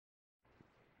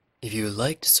If you would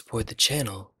like to support the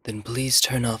channel, then please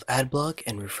turn off adblock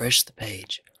and refresh the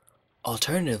page.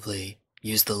 Alternatively,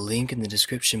 use the link in the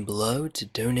description below to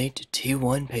donate to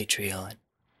T1 Patreon.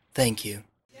 Thank you.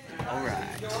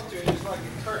 Alright.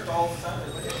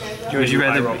 Would you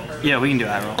rather... Yeah, we can do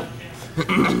eye roll.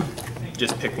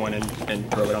 Just pick one and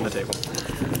throw it on the table.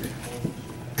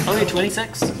 Okay,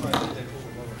 26. Okay.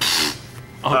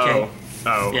 Oh.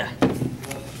 Yeah.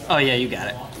 Oh yeah, you got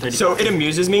it. 30. So it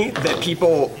amuses me that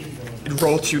people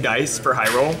roll 2 dice for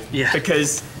high roll. Yeah.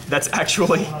 Because that's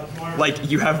actually, like,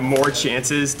 you have more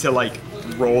chances to, like,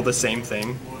 roll the same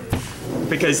thing.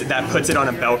 Because that puts it on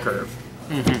a bell curve.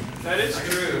 Mm-hmm. That is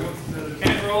true. You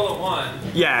can't roll a 1.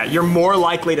 Yeah, you're more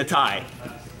likely to tie.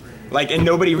 Like, and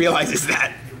nobody realizes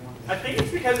that. I think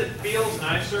it's because it feels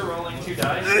nicer rolling 2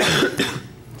 dice.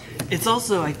 It's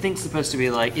also, I think, supposed to be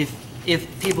like, if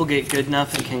people get good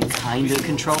enough and can kind of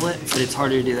control it, but it's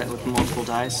harder to do that with multiple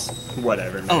dice.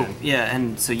 Whatever, man. Oh, yeah,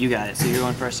 and so you got it. So you're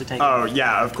going first to take it? Oh,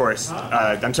 yeah, of course.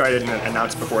 I'm sorry I didn't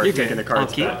announce before taking the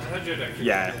cards. Yeah.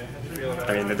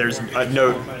 I mean, there's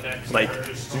no, like,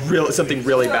 something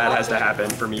really bad has to happen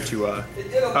for me to,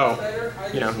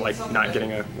 you know, like, not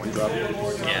getting a 1-drop.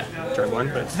 Yeah. Turn 1,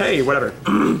 but hey, whatever.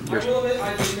 Yours.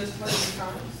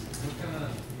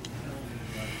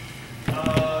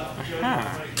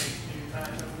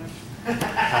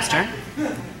 Last turn?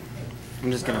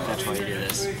 I'm just gonna fetch while you do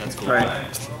this. That's cool.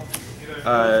 Alright.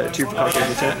 2 for Conqueror's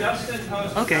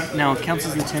Lieutenant. Okay, now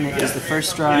Council's Lieutenant is the first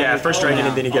strike. Yeah, first strike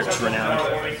and then he gets renowned.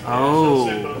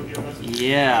 Oh,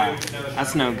 yeah.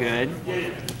 That's no good.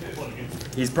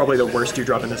 He's probably the worst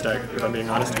 2-drop in this deck, if I'm being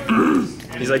honest.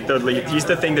 He's like he's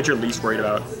the thing that you're least worried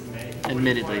about.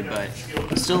 Admittedly, but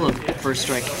still a first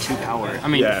strike 2 power. I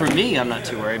mean, yeah. For me, I'm not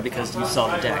too worried because you saw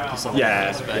the deck. You saw the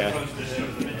yeah, deck, yeah.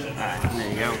 Alright, there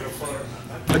you go.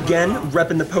 Again,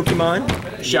 repping the Pokemon.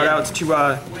 Shout outs to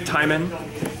Timon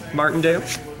Martindale.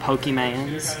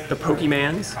 Pokemans. The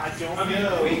Pokemans. I mean,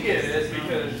 we get it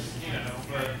because, you know,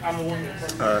 but I'm the one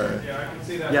that yeah, I can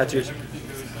see that. Yeah, cheers.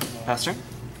 Pastor?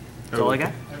 That's all I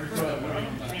got?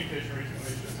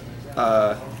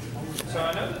 So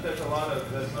I know that there's a lot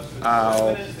of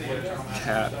I'll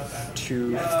tap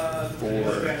 2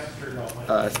 for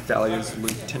Thalia's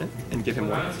Lieutenant and give him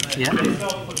 1. Yeah.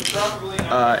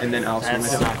 And then I'll swing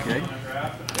with That's him. not good.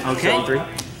 Okay. 7-3.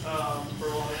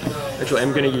 Actually,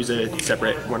 I'm going to use a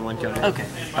separate 1/1 counter. Okay.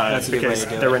 That's a good way because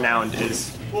to do the it. renowned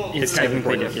is It's kind of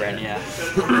technically important. different, yeah.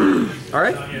 All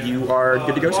right, you are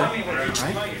good to go, sir. Alright.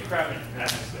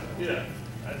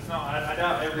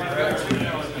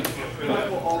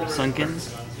 Sunken,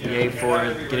 yay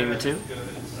for getting the 2.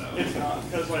 It's not,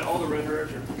 because like all the red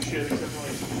rares are shit except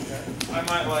for like I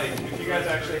might like, if you guys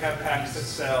actually have packs to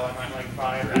sell, I might like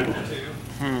buy a rack or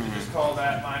 2. Just call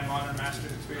that my Modern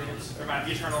Masters experience, or my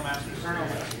Eternal Masters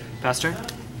experience. Pastor?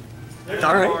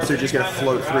 Alright, so you're just going to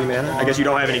float 3 mana? I guess you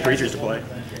don't have any creatures to play.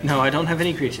 No, I don't have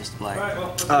any creatures to play.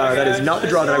 That is not the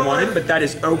draw that I wanted, but that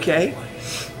is okay.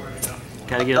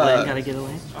 Gotta get a lane, gotta get a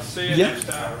lane. Yeah.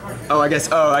 Oh, I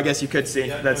guess you could see.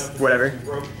 That's whatever.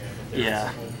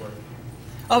 Yeah.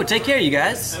 Oh, take care, you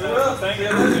guys. Well, thank you.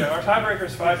 Our tiebreaker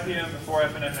is 5 p.m. before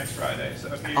FNM next Friday.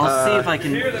 So if you I'll see if I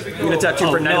can. that'd be cool. You're going to tap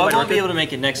 2 for 9 No, I Light won't be Orchid? able to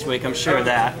make it next week. I'm sure of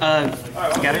that.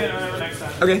 Got it? Next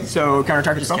time. Okay, so counter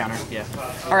target Just spell? counter. Yeah.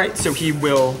 Alright, so he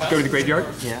will go to the graveyard.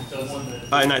 Yeah.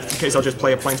 In that case, I'll just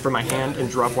play a Plains from my hand and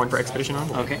drop 1 for Expedition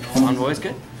Envoy. Okay. Envoy is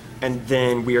good. And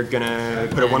then we are gonna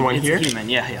put a 1/1 It's here. human.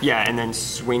 Yeah. Yeah, and then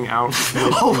swing out with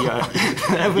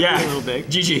That would be a little big.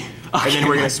 GG. And then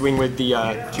we're gonna swing with the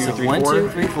 2, So 3, 1, 4. 2,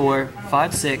 3, 4,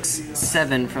 5, 6,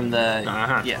 7 from the.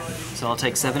 Yeah. So I'll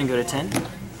take 7 and go to 10.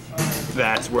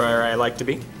 That's where I like to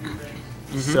be.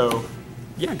 So,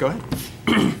 yeah, go ahead.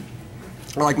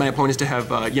 I like my opponents to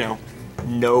have, you know,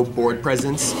 no board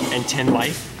presence and 10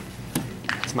 life.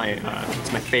 It's my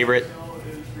favorite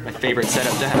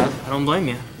setup to have. I don't blame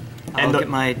you. And I'll get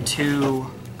my 2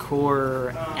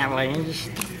 core allies.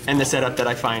 And the setup that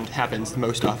I find happens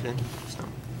most often. So.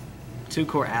 2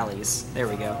 core alleys. There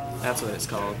we go. That's what it's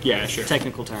called. Yeah, sure.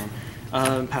 Technical term.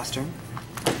 Pass turn.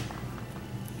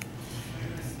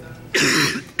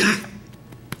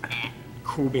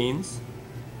 Cool beans.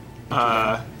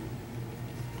 I'll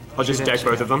just deck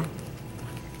both of them.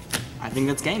 I think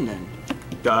that's game then.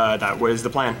 That was the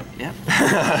plan. Yep.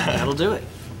 That'll do it.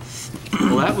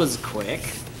 Well, that was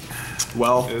quick.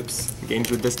 Well, Oops.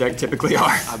 games with this deck typically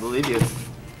are. I believe you.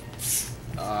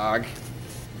 Dog.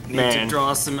 Need Man. to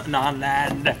draw some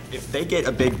non-land. If they get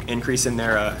a big increase in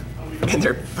their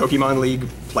Pokemon League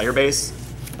player base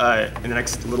in the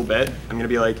next little bit, I'm gonna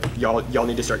be like, y'all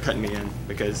need to start cutting me in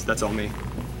because that's all me.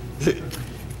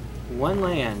 1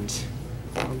 land.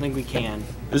 I don't think we can.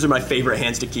 Those are my favorite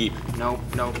hands to keep. Nope,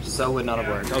 so would not have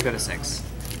worked. I'll go to 6.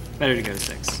 Better to go to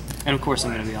 6. And of course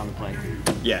I'm going to be on the play.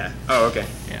 Yeah. Oh, okay.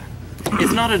 Yeah.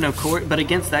 It's not a no court, but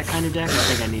against that kind of deck, I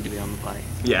think I need to be on the play.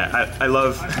 Yeah, I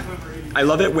love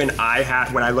it when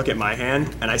I look at my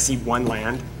hand and I see one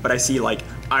land, but I see like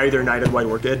either Knight of White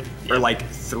Orchid or like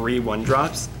 3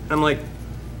 1-drops. And I'm like,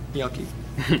 yeah, I'll keep.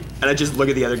 And I just look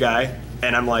at the other guy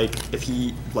and I'm like, if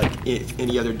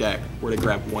any other deck were to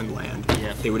grab 1 land,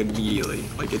 they would immediately,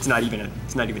 like, it's not even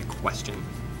a question.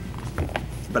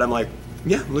 But I'm like,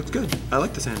 yeah, it looks good. I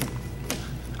like this hand.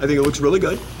 I think it looks really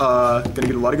good. Gonna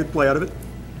get a lot of good play out of it.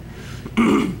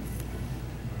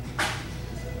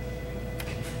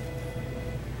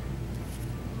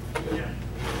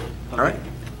 All right.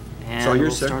 And So yours,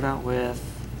 we'll sir. start out with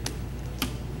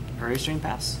Prairie String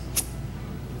Pass.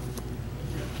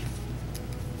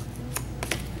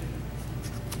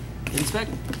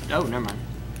 Inspect. Oh, never mind.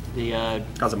 The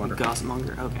Gossipmonger.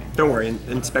 Gossipmonger. Okay. Don't worry,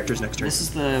 Inspector's next turn. This is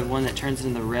the one that turns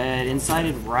into the red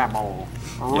Insided Rabble.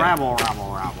 Rabble.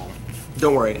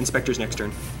 Don't worry, Inspector's next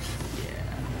turn. Yeah.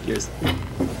 Here's.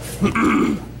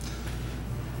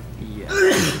 Yeah.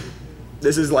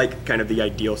 This is like kind of the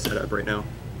ideal setup right now.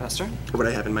 Best turn? For what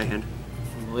I have in my hand.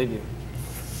 I believe you.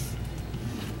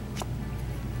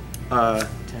 Tap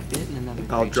it and another.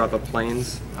 I'll drop a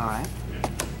Plains. All right.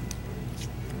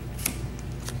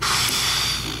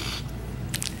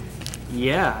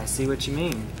 Yeah, I see what you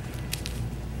mean.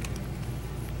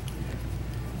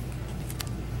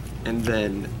 And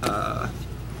then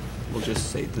we'll just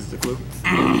say this is the clue.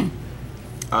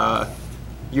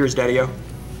 Yours, Daddy-O.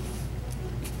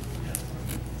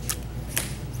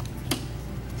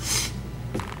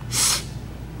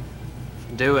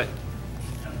 Do it.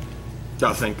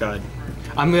 Oh, thank God.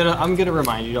 I'm gonna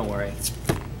remind you. Don't worry.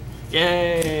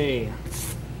 Yay!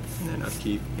 And then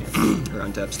upkeep or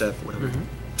untap step, whatever.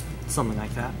 Something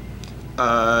like that.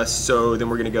 So then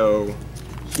we're gonna go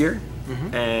here,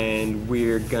 and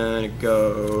we're gonna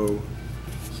go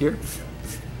here.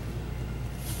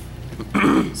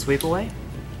 Sweep away.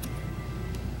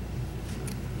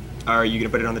 Are you gonna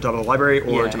put it on the top of the library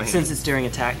or to my hand? Since it's during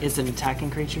attack, it's an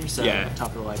attacking creature, so top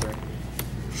of the library.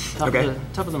 Top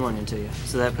of the monument to you.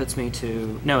 So that puts me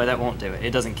to no, that won't do it.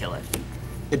 It doesn't kill it.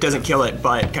 It doesn't kill it,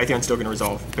 but Kytheon's still gonna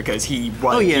resolve because he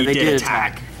they did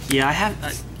attack. Yeah, I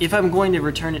have. If I'm going to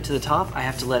return it to the top, I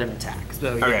have to let him attack.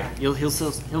 So yeah, Okay. he'll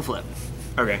flip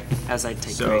Okay. as I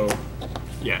take. So, 3.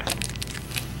 yeah.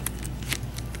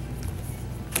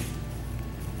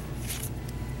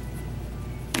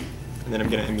 And then I'm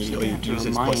gonna immediately use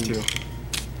his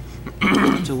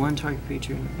 +2. To 1 target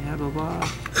creature. Yeah, blah blah.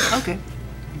 Okay.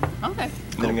 Okay.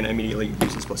 And then I'm gonna immediately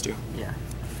use his +2. Yeah.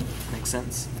 Makes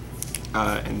sense.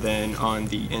 And then on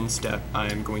the end step,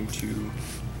 I'm going to.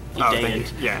 Thank you.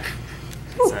 Yeah.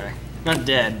 Sorry. Not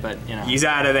dead, but you know. He's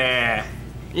out of there.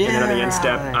 Yeah. And then on the end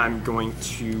step, I'm going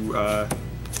to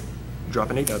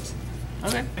drop an 8-dubs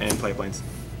Okay. and play Plains.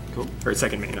 Cool. Or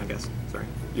second main, I guess. Sorry.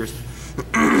 Yours.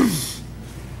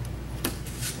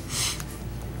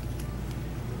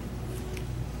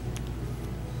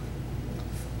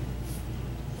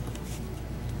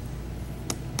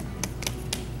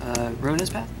 Ruinous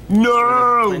Path? No!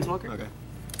 Planeswalker? Okay.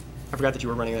 I forgot that you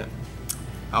were running that.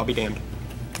 I'll be damned.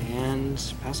 And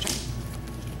pass turn.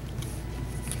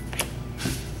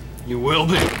 You will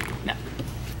be. No.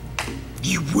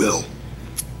 You will. You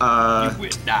will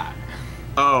die.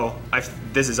 Oh,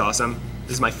 this is awesome.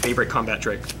 This is my favorite combat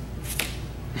trick.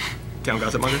 Town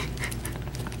Gossipmonger.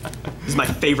 This is my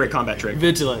favorite combat trick.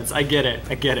 Vigilance. I get it.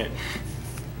 I get it.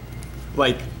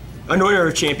 Like, Anointer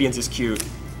of Champions is cute.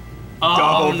 Oh,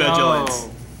 Double no. Vigilance.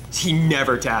 He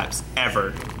never taps,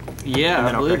 ever. Yeah, And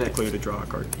then I I'll believe crack the it. clue to draw a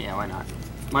card. Yeah, why not?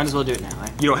 Might as well do it now, eh?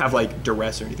 You don't have, like,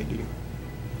 Duress or anything, do you?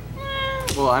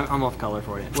 Well, I'm off color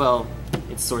for it. Well,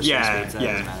 it's Sorceries, Yeah, so that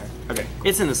yeah. doesn't matter. Okay.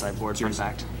 It's in the sideboard, fun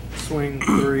fact. Swing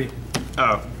 3.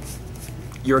 Oh.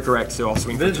 You're correct, so I'll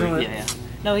swing for 3. Vigilant. Yeah.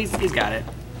 No, he's got it.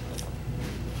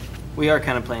 We are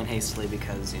kind of playing hastily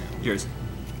because, you know. Yours.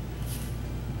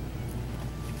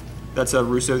 That's a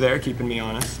Russo there, keeping me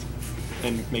honest.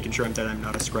 And making sure that I'm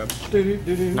not a scrub.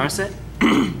 Narset?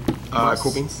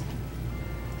 Cool beans.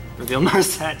 Reveal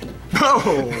Narset.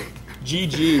 Oh!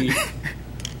 GG.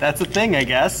 That's a thing, I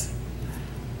guess.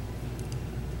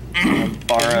 Are you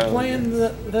Borrow. playing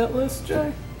that list,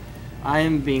 Jay? I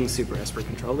am being super Esper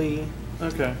control-y.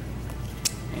 Okay.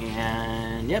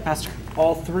 And yeah, pass turn.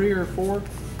 All 3 or 4?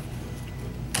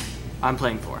 I'm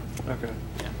playing 4. Okay.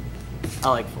 Yeah. I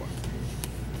like 4.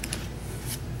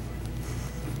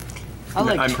 I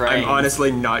like I'm Prairie.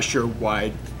 honestly not sure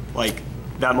why, like,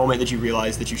 that moment that you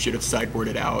realize that you should have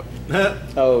sideboarded out.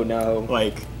 Oh no.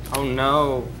 Like, oh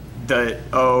no. The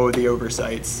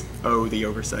oversights. Oh, the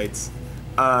oversights.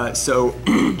 So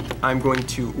I'm going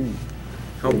to. Ooh,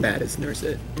 how bad is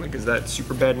Narset? Like, is that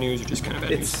super bad news or just kind of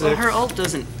bad news? Well, her ult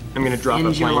doesn't. I'm gonna drop end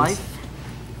a your planes. life.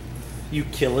 You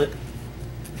kill it.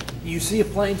 You see a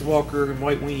planeswalker in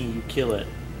White Weenie, you kill it.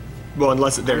 Well,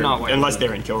 unless they're not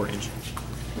they're in kill range.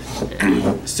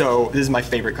 So this is my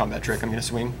favorite combat trick. I'm gonna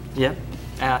swing. Yep.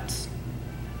 At.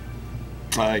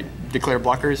 Declare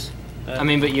blockers. I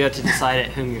mean, but you have to decide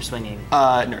at whom you're swinging.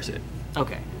 Narset.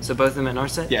 Okay, so both of them at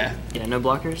Narset? Yeah. Yeah, no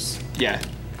blockers? Yeah.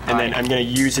 And then I'm going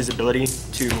to use his ability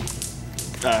to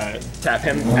tap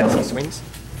him as he swings.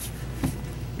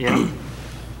 Yeah.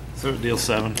 So it deals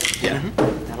 7. Yeah.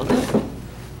 Mm-hmm. That'll do it.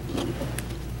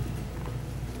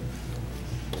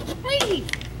 Whee!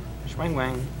 Swing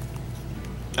wang.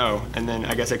 Oh, and then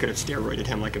I guess I could have steroided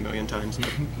him like a million times.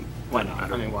 Why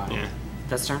not? I mean, why? Yeah.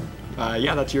 That's turn?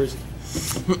 Yeah, that's yours.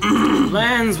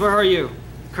 Lands, where are you?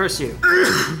 Curse you.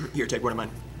 Here, take one of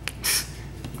mine.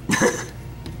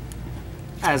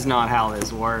 That's not how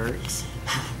this works.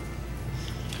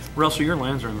 Russell, your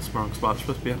lands are in the wrong spot. They're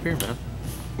supposed to be up here, man.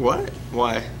 What?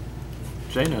 Why?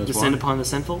 Jay knows Descend why. upon the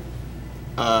Sinful?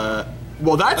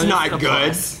 Well, that's not A good.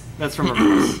 plus. That's from a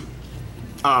plus.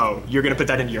 Oh, you're going to put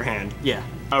that into your hand? Yeah.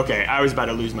 Okay, I was about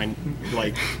to lose my,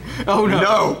 like... Oh no!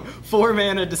 No! 4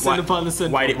 mana, descend upon the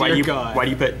Sinful. Why do you God.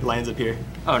 put lands up here?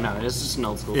 Oh no, it's just an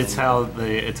old school It's thing.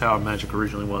 how Magic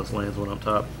originally was. Lands went up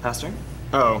top. Pass turn?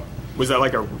 Oh, was that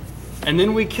like a... And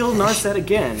then we kill Narset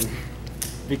again.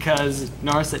 Because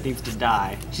Narset needs to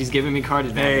die. She's giving me card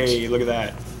advantage. Hey, look at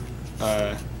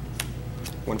that.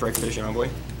 1 for Expedition Envoy.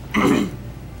 And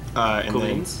Cool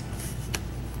then beans.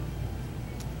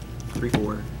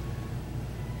 3/4.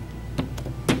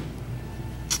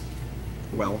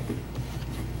 Well,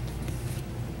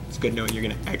 it's good knowing you're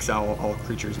gonna exile all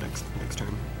creatures next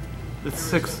turn. It's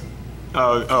 6.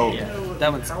 Oh, Yeah, You know what that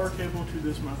the one's... power cable to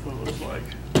this method looks like.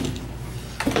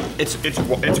 it's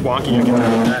wonky. I can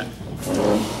tell you that.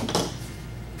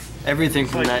 Everything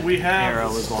from Like, that we have- era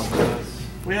was wonky.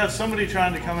 We have somebody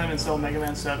trying to come in and sell Mega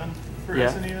Man 7 for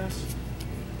Yeah. SNES.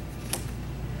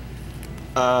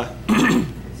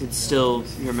 It's still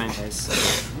your main base.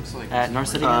 Looks like At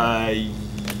Narset again?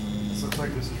 looks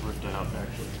like this is ripped out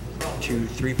actually. 2,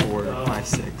 3, 4, 5,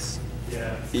 6.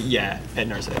 Yeah. Yeah, at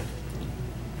Narset.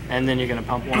 And then you're gonna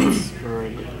pump once for...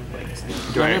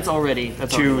 Do I- that's already...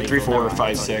 That's 2, already 3, legal. 4, Never mind,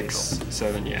 5, that's already 6,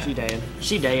 7. Yeah. legal. She dead.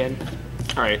 She dead.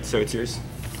 All right, so it's yours.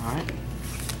 Alright.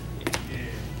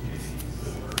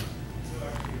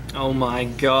 Oh my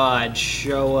god,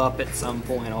 show up at some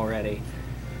point already.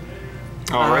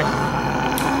 All right.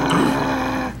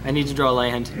 I need to draw a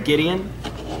land. Gideon?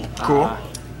 Cool. Are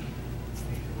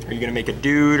you gonna make a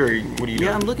dude, or what are you doing?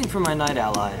 Yeah, I'm looking for my Night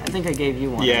Ally. I think I gave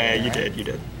you one. Yeah, right? you did. You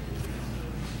did.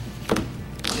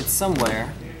 It's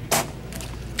somewhere.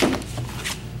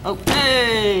 Oh,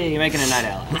 hey! Making a Night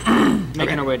Ally. Making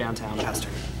Okay. our way downtown. Past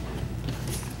turn.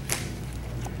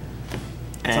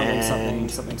 And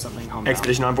Something, home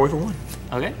Expedition Envoy for 1.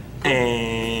 down. Okay.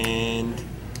 And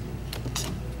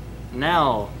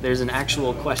Now, there's an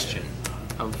actual question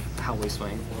of how we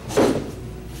swing.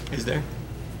 is there?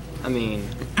 I mean,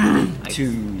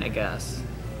 2, I guess.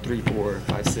 3, 4,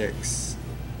 5, 6,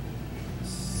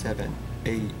 7,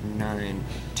 8, 9,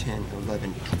 10,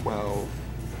 11, 12,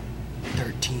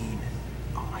 13.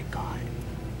 Oh my god.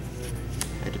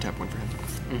 I had to tap 1 for him.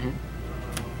 Mm-hmm.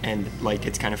 And, like,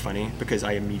 it's kind of funny because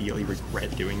I immediately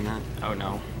regret doing that. Oh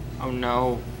no. Oh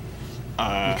no.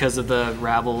 Because of the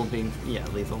rabble being, yeah,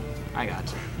 lethal. I got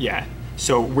you. Yeah.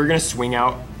 So we're going to swing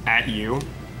out at you,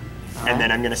 and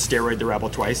then I'm going to steroid the rabble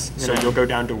twice. So Yeah. you'll go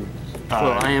down to...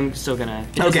 Well, I am still gonna...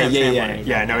 it doesn't Okay, have yeah, trample yeah, or yeah. anything.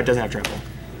 Yeah, no, it doesn't have trample.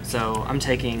 So I'm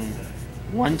taking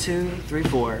 1, 2, 3,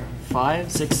 4,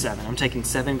 5, 6, 7. I'm taking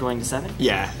 7 going to 7?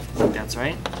 Yeah. That's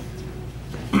right.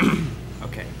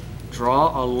 Okay.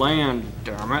 Draw a land,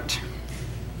 damn it.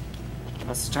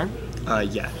 That's the turn?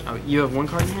 Yeah. Oh, you have 1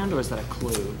 card in hand, or is that a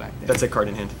clue back there? That's a card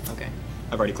in hand. Okay.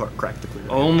 I've already cracked the clue.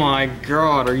 Oh my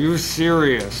god, are you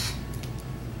serious?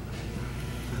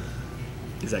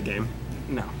 Is that game?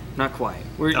 No, not quite.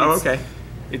 Oh, okay.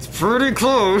 It's pretty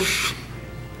close.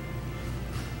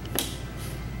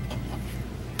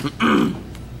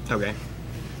 Okay.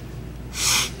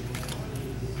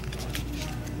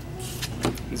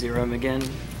 0 him again.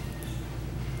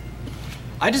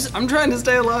 I'm trying to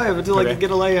stay alive until I Okay. can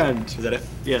get a land. Is that it?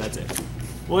 Yeah, that's it.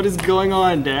 What is going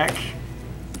on, deck?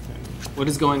 What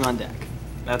is going on, deck?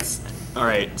 That's... All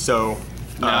right, so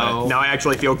No. now I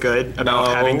actually feel good about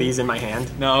No. having these in my hand.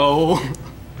 No.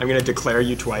 I'm gonna declare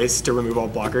you twice to remove all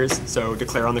blockers. So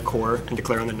declare on the core and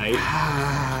declare on the knight.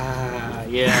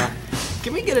 Yeah.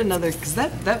 Can we get another? Because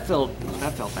that felt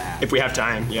bad. If we have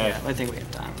time, yeah. I think we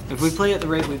have time. If we play at the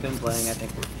rate we've been playing, I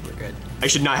think we're good. I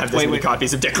should not have this many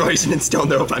copies of Declaration and still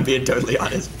know if I'm being totally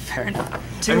honest. Fair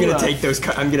enough. I'm gonna take those.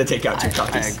 I'm gonna take out 2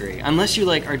 copies. I agree. Unless you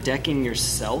like are decking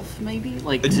yourself, maybe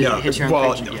like to hit your own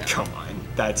well, creature. no, Yeah. come on,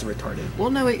 that's retarded. Well,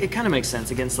 no, it kind of makes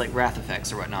sense against like wrath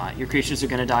effects or whatnot. Your creatures are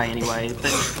gonna die anyway.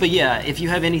 But yeah, if you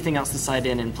have anything else to side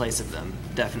in place of them,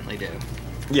 definitely do.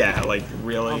 Yeah, like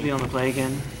really. I'll be on the play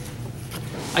again.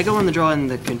 I go on the draw in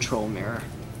the control mirror,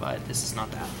 but this is not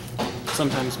that.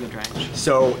 Sometimes mid-range.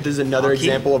 So this is another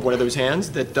example of one of those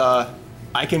hands that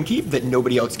I can keep that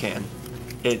nobody else can.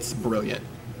 It's brilliant.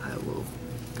 I will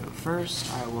go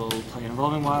first. I will play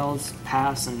Evolving Wilds,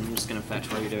 pass, and I'm just gonna fetch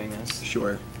while you're doing this.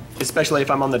 Sure. Especially if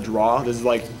I'm on the draw, this is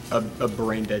like a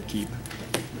brain dead keep.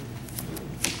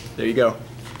 There you go.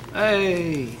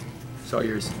 Hey! It's all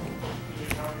yours.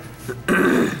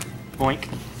 Boink.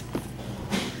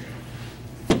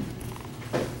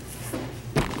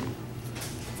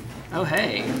 Oh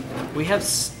hey, we have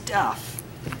stuff.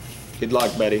 Good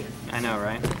luck, Betty. I know,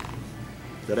 right?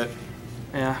 Is that it?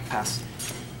 Yeah, pass.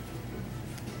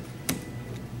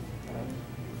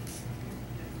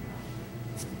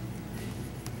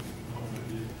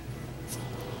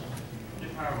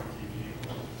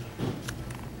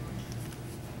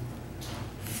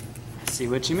 I see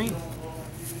what you mean.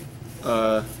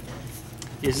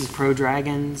 This is pro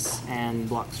dragons and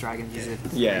blocks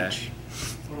dragons. Yeah.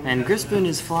 And Grispoon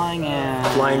is flying and...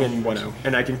 Flying in 1/0,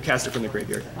 and I can cast it from the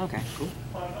graveyard. Okay, cool.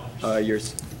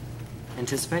 Yours.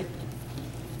 Anticipate?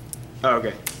 Oh,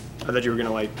 okay. I thought you were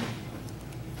gonna like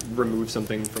remove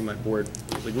something from my board.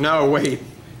 I was like, no, wait.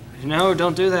 No,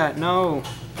 don't do that. No.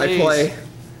 Please.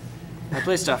 I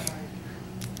play stuff.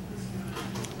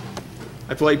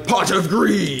 I play Pot of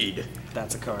Greed.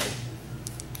 That's a card.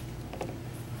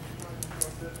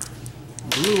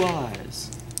 Blue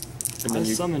Eyes. And then I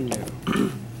summon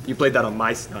you. You played that on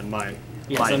my Yes,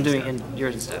 my I'm doing instead.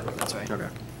 yours instead. That's right. Okay.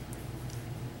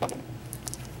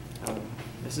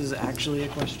 This is actually a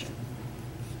question.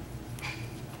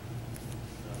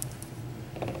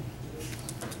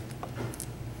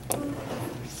 I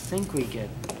think we get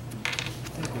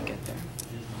there.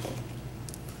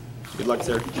 Good luck,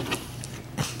 sir.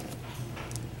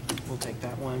 We'll take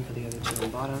that one for the other 2 on the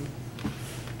bottom.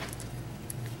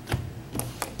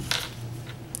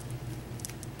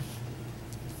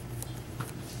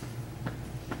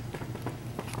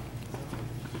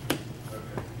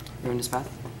 Ruinous Path.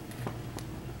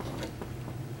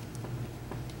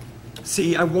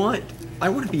 See, I want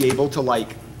to be able to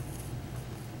like.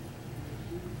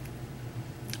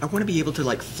 I want to be able to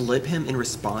like flip him in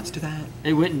response to that.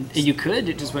 It wouldn't. You could.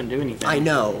 It just wouldn't do anything. I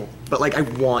know, but like I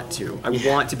want to. I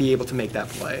want to be able to make that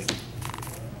play.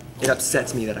 It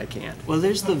upsets me that I can't. Well,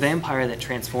 there's the vampire that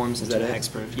transforms into that it?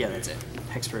 hexproof. Yeah, that's it.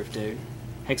 Hexproof, dude.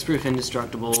 Hexproof,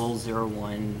 indestructible,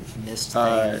 0/1, mist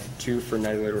thing. 2 for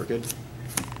Nightingale Orchid.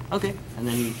 Okay, and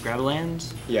then you grab a land.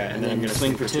 Yeah, and then I'm gonna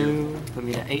swing for 2. Put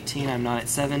me to 18. I'm not at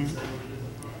 7.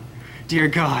 Dear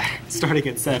God, starting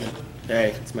at 7.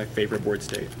 Hey, it's my favorite board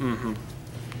state. Mm-hmm.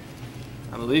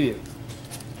 I believe you.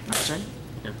 Next turn.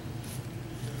 Yeah.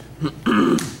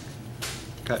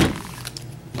 Cut.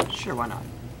 Sure, why not?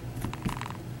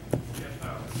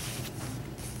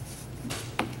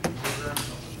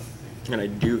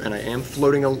 And I am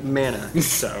floating a mana,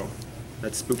 so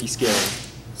that's spooky scary.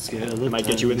 Might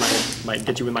get you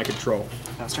with my control.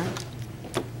 Pass turn.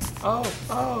 Oh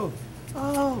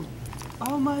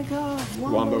my God!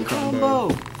 Wombo combo.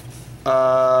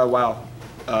 combo. Wow.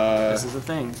 This is a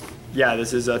thing. Yeah,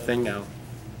 this is a thing now.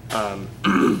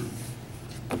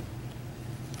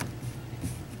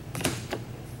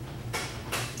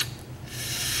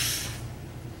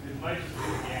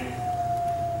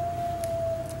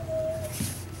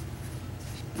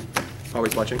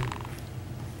 Always watching.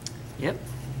 Yep.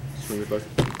 Swing with both.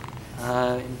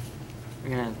 We're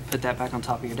gonna put that back on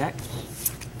top of your deck.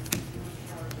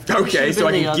 Okay, so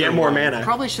I can get more one. mana.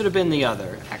 Probably should have been the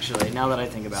other, actually, now that I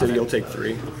think about So it. you'll take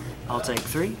 3. I'll take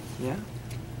 3, yeah.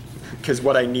 Because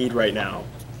what I need right now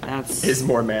is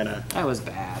more mana. That was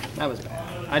bad. That was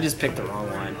bad. I just picked the wrong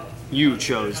one. You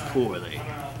chose poorly.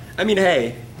 I mean,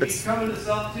 hey, He's coming to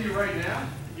sell to you right now?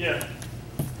 Yeah.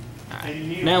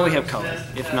 Alright. Now we have color.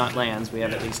 If not lands, we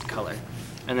have at least color.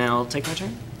 And then I'll take my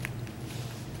turn.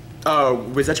 Oh,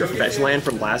 was that your fetch land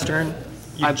from last turn?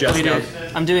 I played it.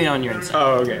 I'm doing it on your instep.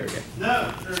 Oh, okay.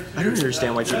 I don't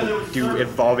understand why people do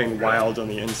Evolving Wild on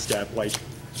the instep. Like,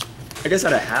 I guess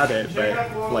I'd have it,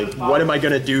 but like, what am I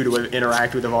gonna do to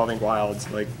interact with Evolving Wilds?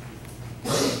 Like,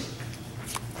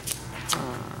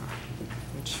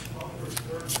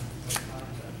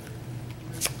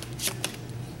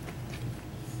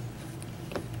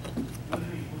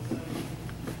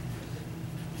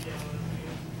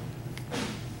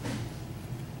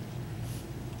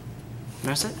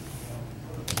 Narset.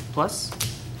 Plus.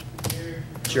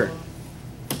 Sure.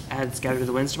 Add Scatter to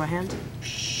the Winds to my hand.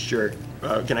 Sure.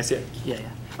 Can I see it? Yeah, yeah.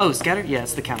 Oh, Scatter? Yeah,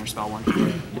 it's the counterspell one.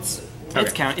 It's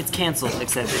canceled,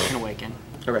 except it can awaken.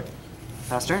 Okay.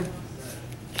 Pass turn.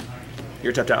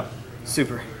 You're tapped out.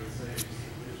 Super.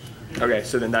 Okay,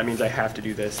 so then that means I have to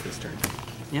do this turn.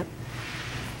 Yep.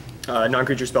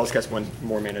 Non-creature spells cost 1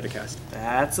 more mana to cast.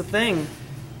 That's a thing.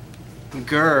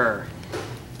 Grr.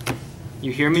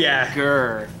 You hear me? Yeah.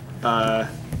 Grr.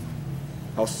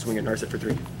 I'll swing at Narset for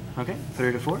 3. Okay, put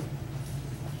her to 4.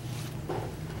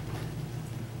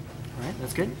 Alright,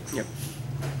 that's good. Yep.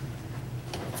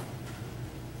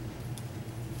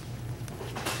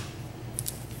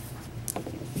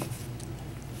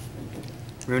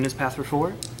 Ruinous Path for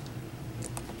 4.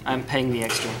 I'm paying the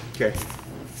extra. Okay.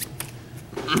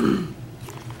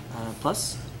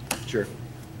 Plus. Sure.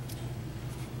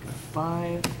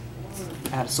 5.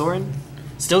 Add a Sorin.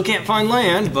 Still can't find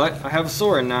land, but I have a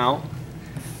Sorin now.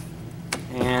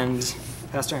 And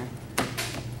pass turn.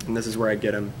 And this is where I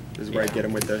get him. This is where I get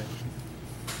him with the...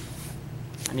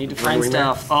 I need to find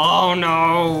stuff. Oh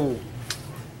no!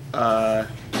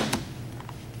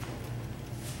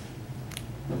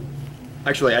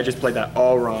 Actually, I just played that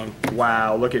all wrong.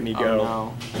 Wow, look at me go. Oh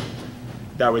no.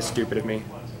 That was stupid of me.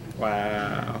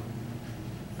 Wow.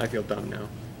 I feel dumb now.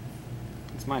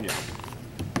 It's my job.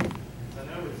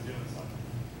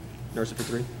 Narset for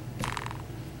 3.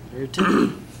 Here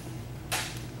 2.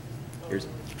 Here's...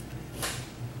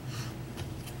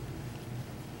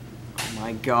 Oh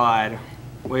my god.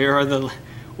 Where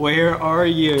are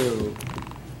you?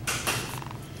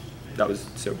 That was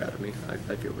so bad of me.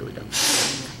 I feel really dumb.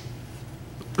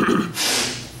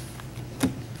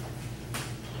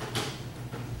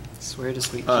 Swear to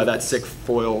sweet That sick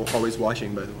foil always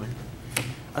watching, by the way.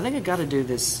 I think I gotta do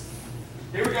this.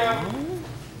 Here we go.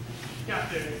 Got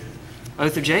this.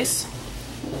 Oath of Jace.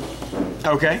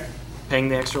 Okay. Paying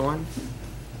the extra 1.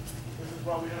 This is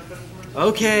what we have to do.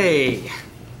 Okay.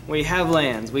 We have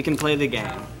lands. We can play the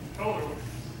game.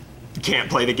 You can't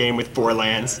play the game with 4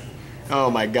 lands. Oh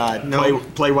my god. No.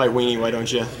 Play White Weenie, why don't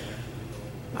you?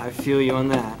 I feel you on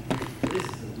that.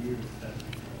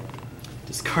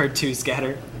 Discard 2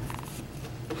 Scatter.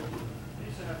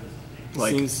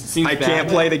 Like, seems I bad. can't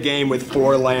play the game with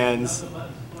 4 lands,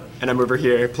 and I'm over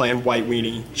here playing White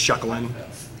Weenie, chuckling.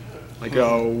 Like,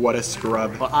 oh, what a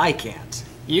scrub. Well, I can't.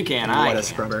 You can. I What a can't.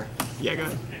 scrubber. Yeah, go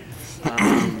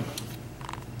ahead.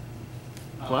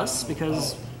 Plus,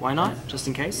 because why not? Just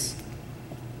in case.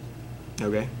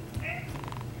 Okay.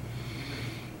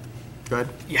 Go ahead.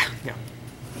 Yeah. Yeah.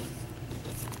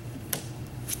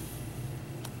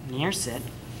 Narset.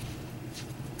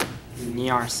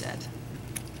 Narset.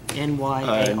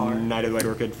 N-Y-A-R. Night of the White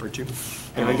Orchid for 2.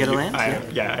 Can I get a land?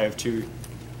 Yeah, I have 2.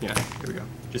 Yeah, here we go.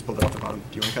 Just pulled it off the bottom.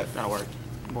 Do you want to cut? That'll work.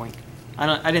 Boink.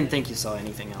 I didn't think you saw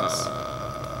anything else.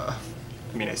 I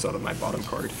mean, I saw my bottom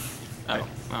card. Oh,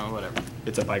 whatever.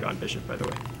 It's a Bygone Bishop, by the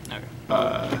way.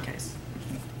 Okay. In case.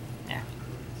 Yeah.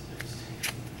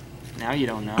 Now you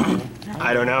don't know.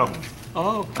 I don't know.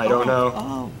 Oh. I don't know.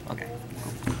 Oh. Okay.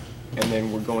 And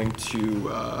then we're going to,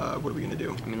 what are we going to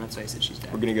do? I mean, let's face it, she's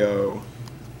dead. We're going to go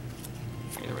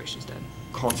Either way, she's dead.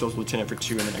 Consul's Lieutenant for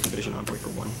 2 and then Expedition Envoy for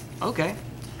 1. Okay.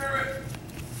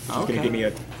 It's going to give me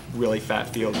a really fat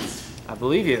field. I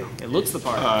believe you. It looks the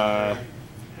part.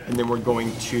 And then we're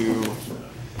going to...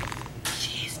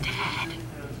 She's dead.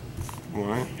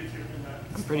 What?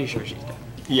 I'm pretty sure she's dead.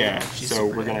 Yeah, She's so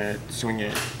super we're going dead. to swing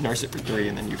it Narset for 3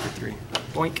 and then you for 3.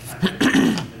 Boink.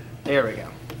 There we go.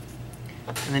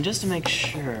 And then just to make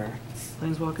sure,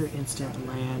 Planeswalker, instant,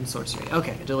 land, sorcery.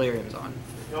 Okay, Delirium's on.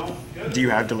 Do you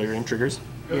have Delirium triggers?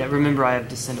 Yeah, remember I have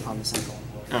Descend upon the Sinful.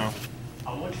 Oh.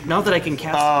 Not that I can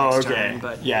cast Oh, next okay. turn,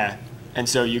 but yeah. And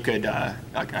so you could, okay,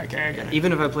 I get it.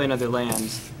 even if I play another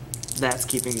land, that's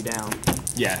keeping me down.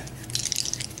 Yeah.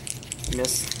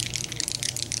 Miss.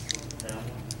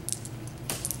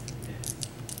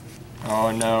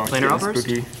 Oh no. it's Planar getting Outburst?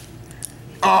 spooky.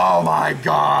 Oh my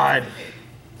god!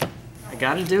 I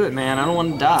gotta do it, man. I don't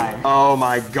want to die. Oh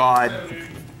my god.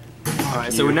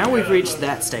 Alright, so now we've reached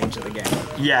that stage of the game.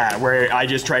 Yeah, where I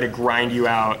just try to grind you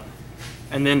out.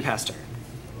 And then pass turn.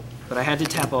 But I had to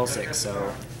tap all 6,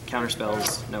 so counter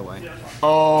spells, no way.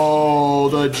 Oh,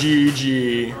 the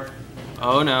GG.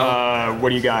 Oh no. What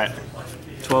do you got?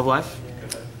 12 life?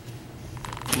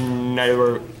 Night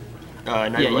of Yeah,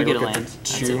 you get a land. For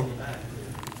That's 2. it.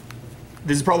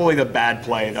 This is probably the bad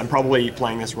play. I'm probably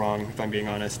playing this wrong, if I'm being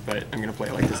honest, but I'm going to play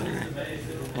it like this anyway.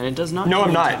 And it does not. No, I'm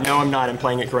even not. tap. No, I'm not. I'm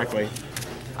playing it correctly.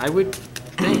 I would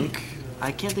think.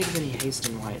 I can't think of any haste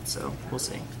in white, so we'll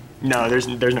see. No, there's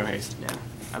no haste. Yeah.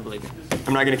 I believe you.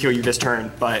 I'm not gonna kill you this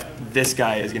turn, but this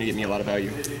guy is gonna get me a lot of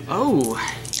value. Oh,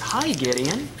 hi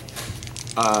Gideon.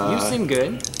 You seem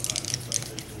good.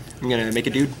 I'm gonna make a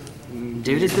dude.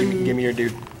 Dude has been... Give me your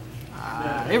dude.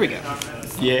 There we go.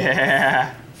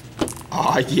 Yeah.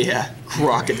 Oh yeah,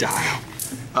 crocodile.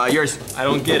 Yours. I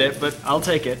don't get it, but I'll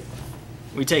take it.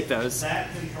 We take those. That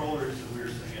controller is the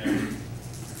weirdest thing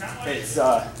ever. It's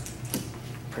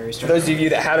Prairie for those of you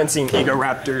that haven't seen Ego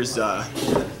Raptor's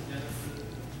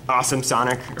awesome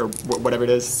Sonic or whatever it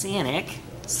is. Sonic.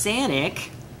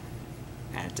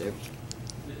 Had to.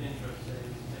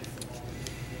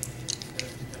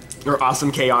 Or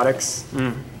awesome Chaotix.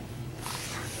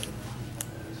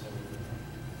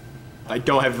 I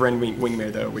don't have Ren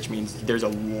Wingmare though, which means there's a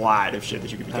lot of shit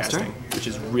that you could be casting, which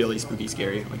is really spooky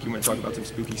scary. Like you want to talk about some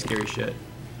spooky scary shit.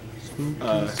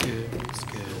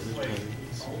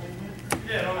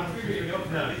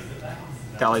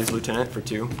 Thales Lieutenant for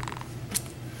 2.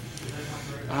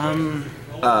 In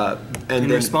then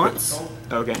response?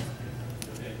 Okay.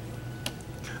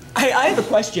 Hey, I have a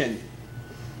question.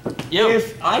 Yo.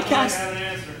 If I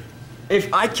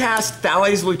cast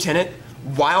Thales Lieutenant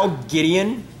while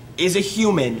Gideon is a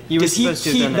human, does he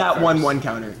keep that 1/1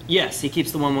 counter? Yes, he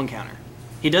keeps the 1/1 counter.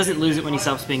 He doesn't lose it when he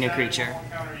stops being a creature.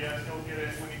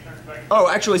 Oh,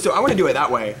 actually, so I want to do it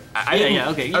that way.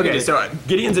 Okay. Okay, so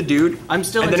Gideon's a dude. I'm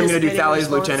still. And then I'm going to do anticipating Thales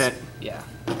response. Lieutenant. Yeah.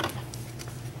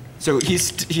 So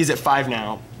he's at 5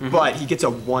 now, but he gets a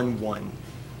 1/1,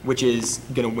 which is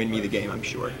going to win me the game, I'm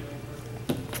sure.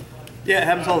 Yeah, it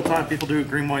happens all the time. People do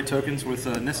green-white tokens with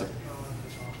Nissa.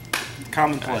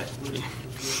 Common play.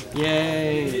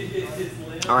 Yay.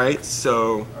 All right,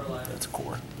 so That's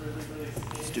core.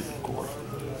 Stupid core.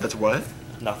 that's what?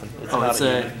 Nothing. It's Oh, not it's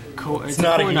a a core. It's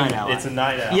not a core a night unit. ally. It's a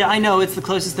night ally. Yeah, I know. It's the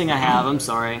closest thing I have. I'm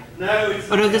sorry. No,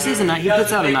 Oh no, this is a night. He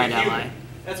puts out a night ally.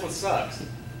 That's what sucks.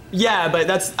 Yeah, but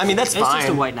that's fine. It's just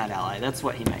a white knight ally. That's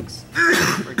what he makes.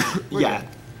 We're Yeah. good.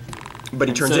 But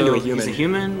he turns So into a human. He's a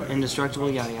human, indestructible,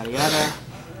 yada yada yada.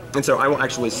 And so I will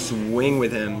actually swing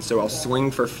with him. So I'll swing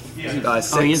for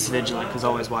 6. Oh, he is vigilant because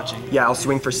always watching. Yeah, I'll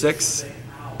swing for 6.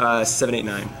 7, 8,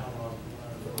 9.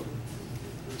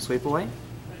 Sweep away.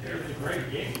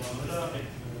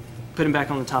 Put him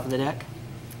back on the top of the deck.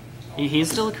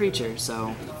 He's still a creature,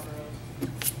 so.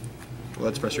 Well,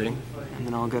 that's frustrating. And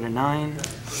then I'll go to 9.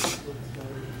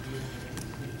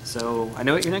 So I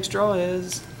know what your next draw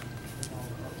is.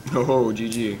 Oh,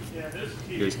 GG.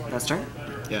 Yours. That's turn.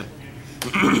 Yeah.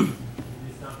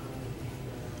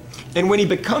 And when he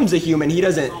becomes a human, he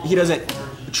doesn't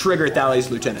trigger Thales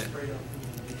Lieutenant.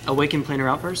 Awaken Planar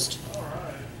Outburst.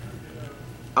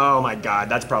 Oh my god,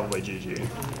 that's probably GG.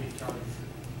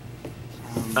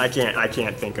 I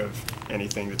can't think of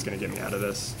anything that's gonna get me out of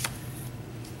this.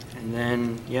 And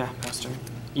then, yeah, pass turn.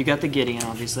 You got the Gideon,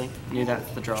 obviously. Knew that's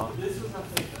the draw.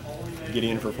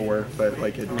 Gideon for 4, but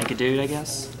like it. Make a dude, I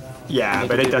guess. Yeah, Make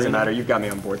but a it dude doesn't really. matter. You've got me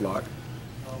on board lock.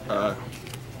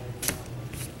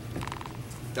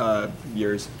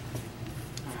 Yours.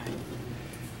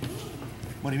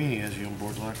 What do you mean he has you on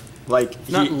board lock? Like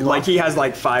he has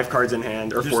like 5 cards in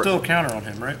hand or There's 4. still a counter on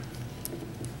him, right?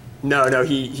 No,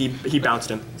 he bounced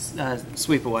him.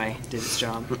 Sweep away. Did its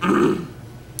job.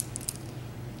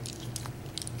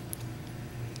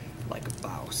 Like a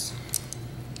boss.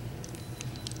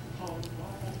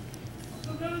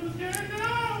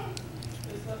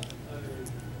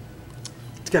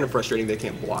 It's kind of frustrating they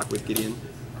can't block with Gideon.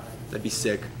 That'd be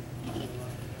sick.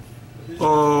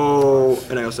 Oh,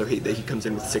 and I also hate that he comes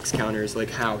in with 6 counters. Like,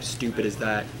 how stupid is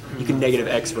that? You can negative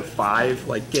X for 5.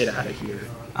 Like, get out of here.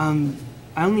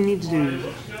 I only need to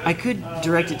do. I could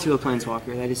direct it to a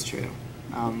planeswalker. That is true.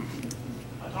 I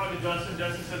talked to Justin.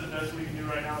 Justin said the best we can do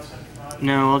right now is Sunken Hollow.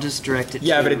 No, I'll just direct it.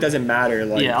 Yeah, to, but it doesn't matter.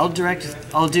 Like, Yeah, I'll do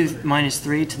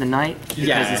 -3 to the knight because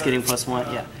Yeah. it's getting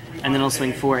 +1. Yeah, and then I'll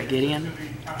swing 4 at Gideon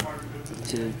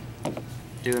to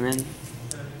do him in.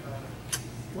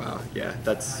 wow. Yeah,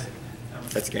 that's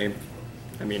game.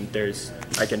 I mean,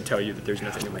 I can tell you that there's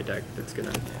nothing in my deck that's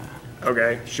gonna.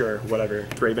 Okay, sure, whatever.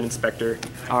 Raven Inspector.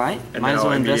 All right, And might then as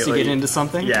well I'll investigate immediately- into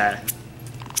something. Yeah.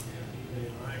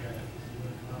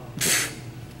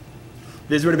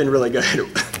 This would have been really good.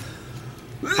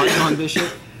 Python Bishop.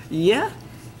 Yeah.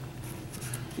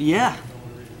 Yeah.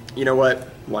 You know what?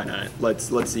 Why not? Let's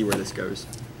see where this goes.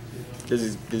 This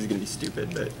is gonna be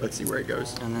stupid, but let's see where it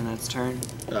goes. And then that's turn.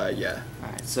 Yeah. All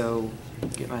right, so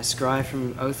get my scry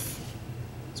from Oath.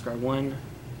 Scry 1.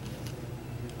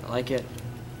 I like it.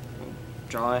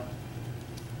 Draw it.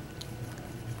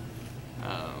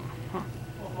 Well,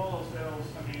 if all those fails,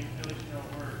 I mean, at least you know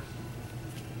it works.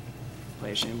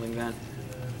 Play a Shambling Vent.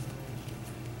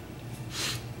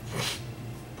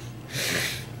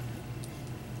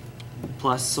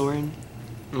 plus Sorin.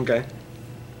 Okay.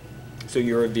 So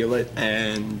you reveal it,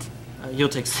 and You'll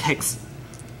take 6.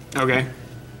 okay.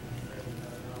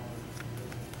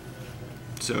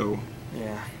 So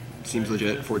Yeah. seems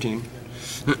legit. 14.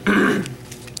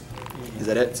 Is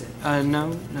that it?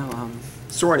 No.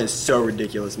 Sorin is so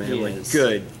ridiculous, man. He Like, is.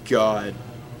 good God.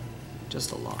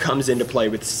 Just a lot. Comes into play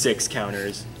with 6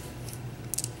 counters.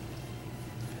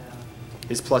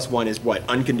 His +1 is what?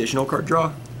 Unconditional card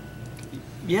draw?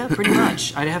 Yeah, pretty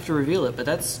much. I'd have to reveal it, but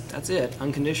that's it.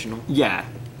 Unconditional. Yeah.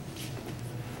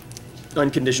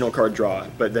 Unconditional card draw,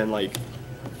 but then like,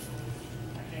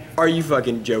 are you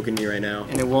fucking joking me right now?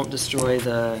 And it won't destroy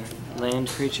the land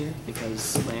creature,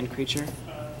 because land creature.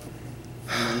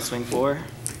 And then swing 4.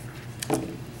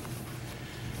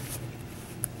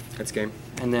 That's game.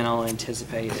 And then I'll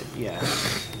anticipate it. Yeah.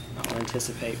 I'll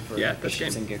anticipate for Yeah, that's shits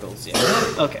game. and giggles.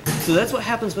 Yeah. Okay. So that's what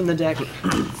happens when the deck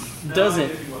doesn't.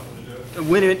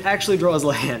 When it actually draws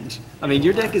land. I mean,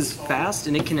 your deck is fast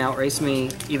and it can outrace me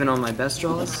even on my best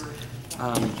draws.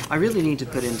 I really need to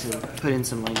put in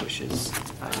some languishes.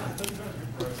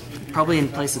 Probably in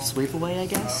place of Sweep Away, I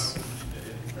guess.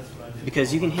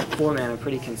 Because you can hit 4 mana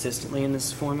pretty consistently in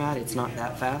this format. It's not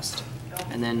that fast.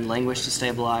 And then Languish to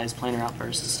stabilize, Planar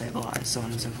Outburst to stabilize, so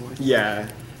on and so forth. Yeah.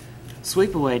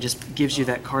 Sweep Away just gives you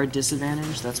that card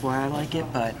disadvantage. That's why I like it.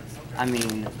 But I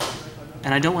mean,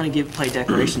 and I don't want to play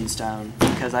Decorations down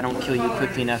because I don't kill you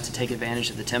quickly enough to take advantage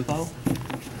of the tempo.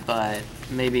 But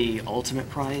maybe Ultimate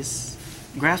Price.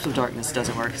 Grasp of Darkness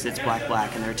doesn't work because it's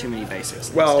black and there are too many basics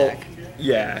in Well, this deck.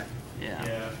 yeah.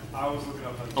 Yeah. I was looking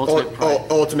up Ultimate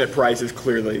Price. Ultimate Price is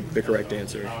clearly the correct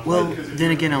answer. Well,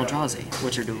 then again, Eldrazi,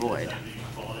 which are devoid.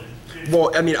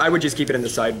 Well, I mean, I would just keep it in the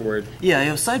sideboard. Yeah,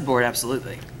 it was sideboard,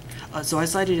 absolutely. So I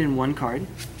sided in 1 card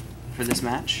for this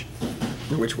match.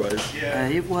 Which was?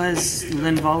 It was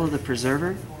Linvala the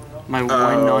Preserver, my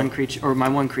one non-creature, or my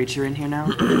 1 creature in here now.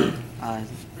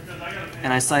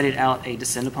 And I sided out a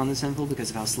Descend Upon the Sinful because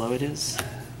of how slow it is.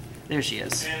 There she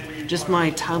is. Just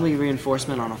my timely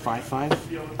reinforcement on a 5/5.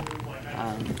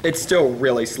 It's still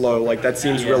really slow. Like, that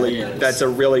seems Yeah, really, it is. that's a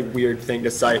really weird thing to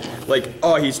cite. Like,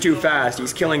 oh, he's too fast.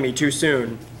 He's killing me too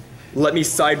soon. Let me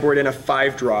sideboard in a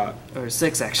 5-drop. Or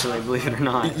 6, actually, believe it or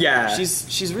not. Yeah.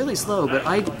 She's really slow, but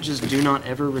I just do not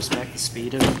ever respect the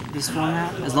speed of this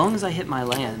format. As long as I hit my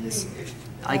lands,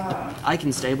 I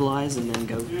can stabilize and then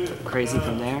go crazy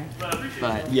from there.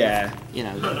 But Yeah. you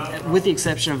know, with the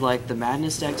exception of like the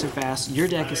Madness decks are fast, your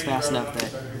deck is fast enough that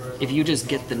if you just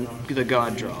get the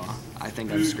God draw, I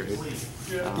think I'm screwed.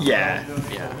 Yeah.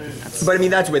 Yeah. But I mean,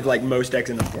 that's with like most decks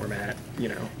in the format, you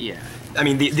know. Yeah. I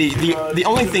mean, the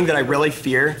only thing that I really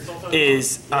fear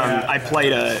is I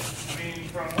played a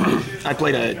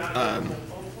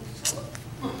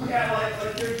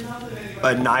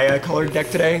Naya colored deck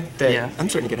today that Yeah. I'm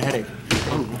starting to get a headache.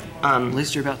 At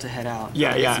least you're about to head out.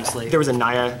 Yeah, Get yeah. some sleep. There was a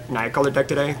Naya colored deck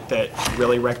today that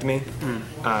really wrecked me.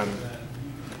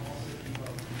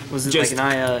 Was it just- like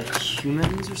Naya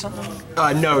humans or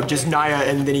something? No, just Naya,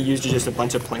 and then he used just a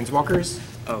bunch of planeswalkers.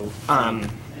 Oh.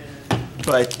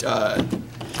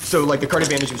 So like the card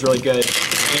advantage was really good,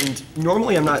 and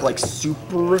normally I'm not like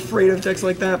super afraid of decks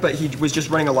like that, but he was just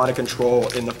running a lot of control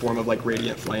in the form of like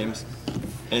Radiant Flames,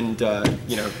 and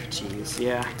you know, Jeez.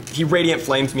 Yeah. he Radiant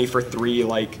Flames me for 3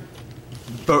 like.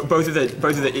 Both of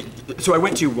the so I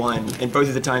went 2-1, and both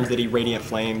of the times that he Radiant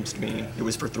Flames me, it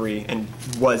was for 3 and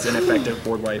was an effective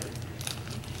board wipe.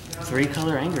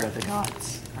 3-color anger at the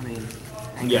gods. I mean,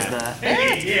 anger's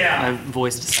Yeah. my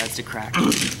voice decides to crack.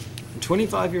 I'm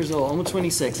 25 years old, almost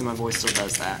 26, and my voice still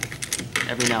does that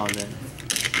every now and then.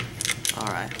 All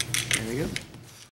right.